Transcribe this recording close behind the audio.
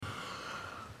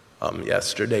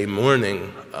Yesterday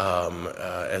morning,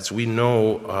 as we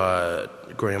know,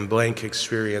 Grand Blanc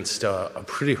experienced a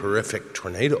pretty horrific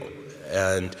tornado.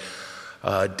 And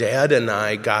Dad and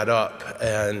I got up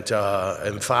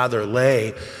and Father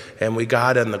lay, and we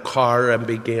got in the car and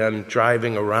began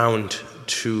driving around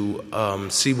to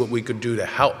see what we could do to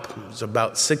help. It was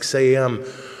about 6 a.m.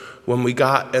 When we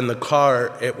got in the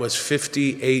car, it was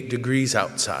 58 degrees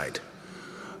outside.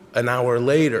 An hour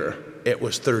later, it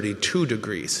was 32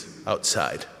 degrees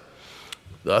outside.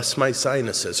 Thus, my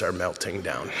sinuses are melting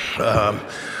down.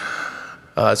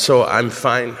 So I'm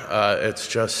fine. It's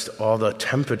just all the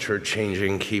temperature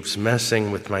changing keeps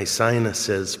messing with my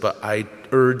sinuses. But I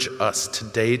urge us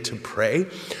today to pray.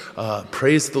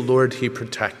 Praise the Lord, He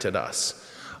protected us.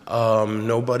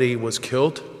 Nobody was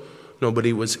killed.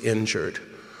 Nobody was injured.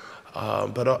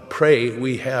 But pray,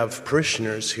 we have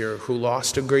parishioners here who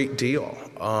lost a great deal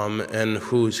and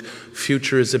whose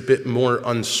future is a bit more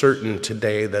uncertain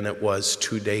today than it was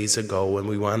 2 days ago, and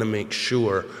we want to make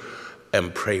sure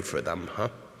and pray for them.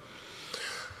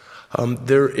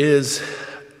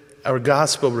 Our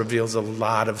gospel reveals a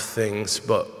lot of things,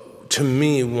 but to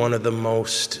me, one of the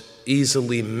most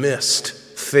easily missed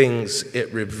things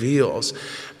it reveals,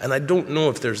 and I don't know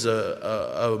if there's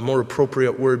a more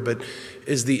appropriate word, but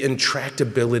is the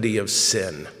intractability of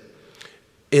sin.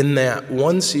 In that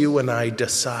once you and I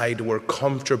decide we're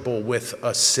comfortable with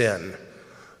a sin,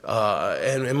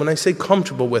 and when I say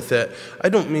comfortable with it, I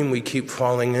don't mean we keep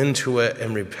falling into it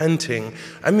and repenting.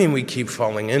 I mean we keep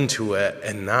falling into it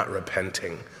and not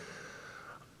repenting.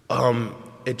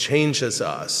 It changes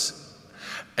us.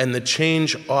 And the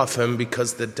change often,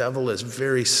 because the devil is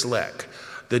very slick,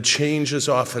 the change is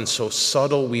often so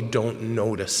subtle we don't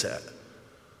notice it.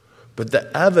 But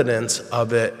the evidence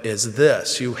of it is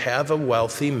this. You have a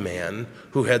wealthy man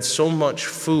who had so much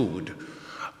food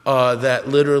that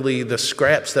literally the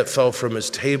scraps that fell from his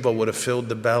table would have filled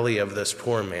the belly of this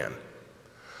poor man.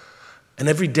 And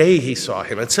every day he saw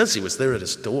him. It says he was there at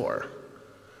his door.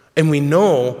 And we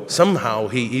know somehow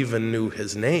he even knew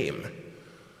his name.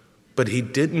 But he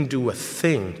didn't do a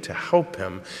thing to help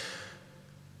him.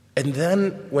 And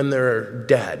then when they're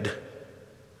dead,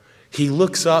 he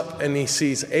looks up and he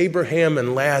sees Abraham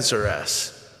and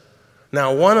Lazarus.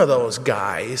 Now, one of those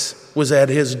guys was at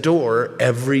his door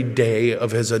every day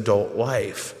of his adult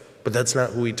life, but that's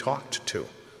not who he talked to.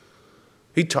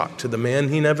 He talked to the man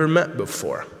he never met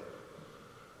before.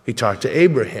 He talked to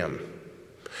Abraham.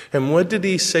 And what did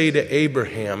he say to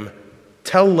Abraham?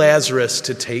 Tell Lazarus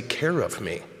to take care of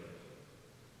me.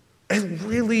 It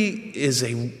really is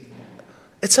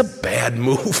it's a bad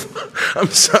move. I'm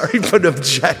sorry, but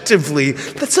objectively,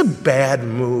 that's a bad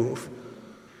move.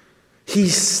 He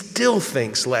still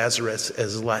thinks Lazarus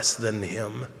is less than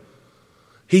him.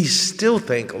 He still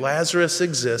thinks Lazarus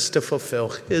exists to fulfill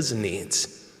his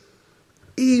needs,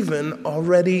 even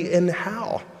already in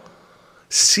hell.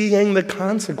 Seeing the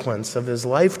consequence of his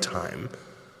lifetime,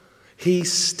 he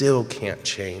still can't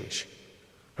change.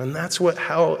 And that's what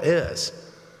hell is.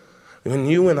 When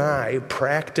you and I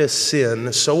practice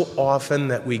sin so often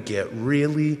that we get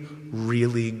really,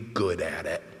 really good at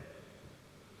it.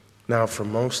 Now, for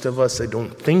most of us, I don't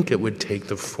think it would take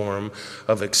the form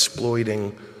of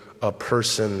exploiting a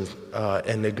person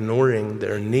and ignoring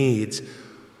their needs.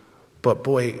 But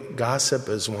boy, gossip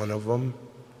is one of them.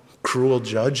 Cruel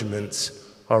judgments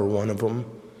are one of them.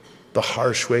 The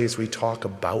harsh ways we talk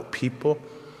about people,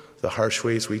 the harsh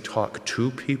ways we talk to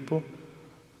people.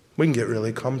 We can get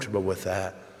really comfortable with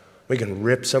that. We can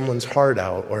rip someone's heart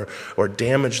out or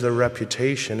damage their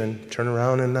reputation and turn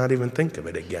around and not even think of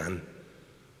it again.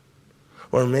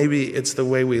 Or maybe it's the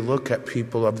way we look at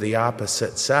people of the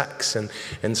opposite sex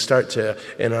and start to,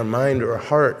 in our mind or our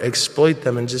heart, exploit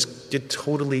them and just get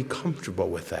totally comfortable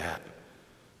with that.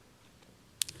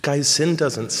 Guys, sin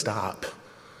doesn't stop.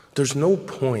 There's no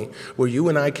point where you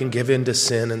and I can give in to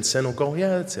sin and sin will go,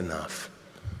 yeah, that's enough.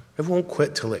 It won't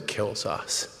quit till it kills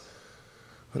us.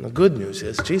 And the good news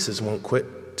is Jesus won't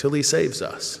quit till he saves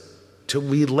us, till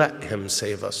we let him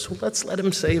save us. So let's let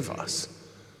him save us.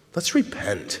 Let's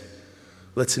repent.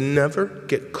 Let's never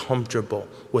get comfortable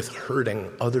with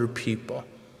hurting other people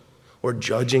or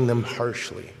judging them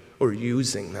harshly or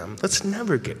using them. Let's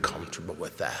never get comfortable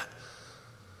with that.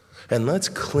 And let's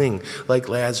cling like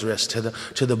Lazarus to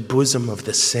the bosom of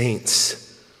the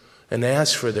saints and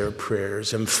ask for their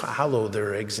prayers and follow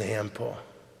their example.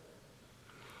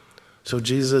 So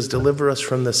Jesus, deliver us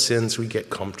from the sins we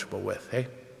get comfortable with, hey?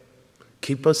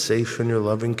 Keep us safe in your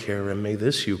loving care, and may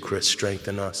this Eucharist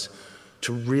strengthen us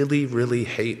to really, really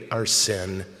hate our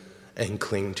sin and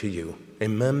cling to you.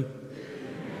 Amen?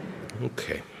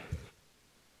 Okay.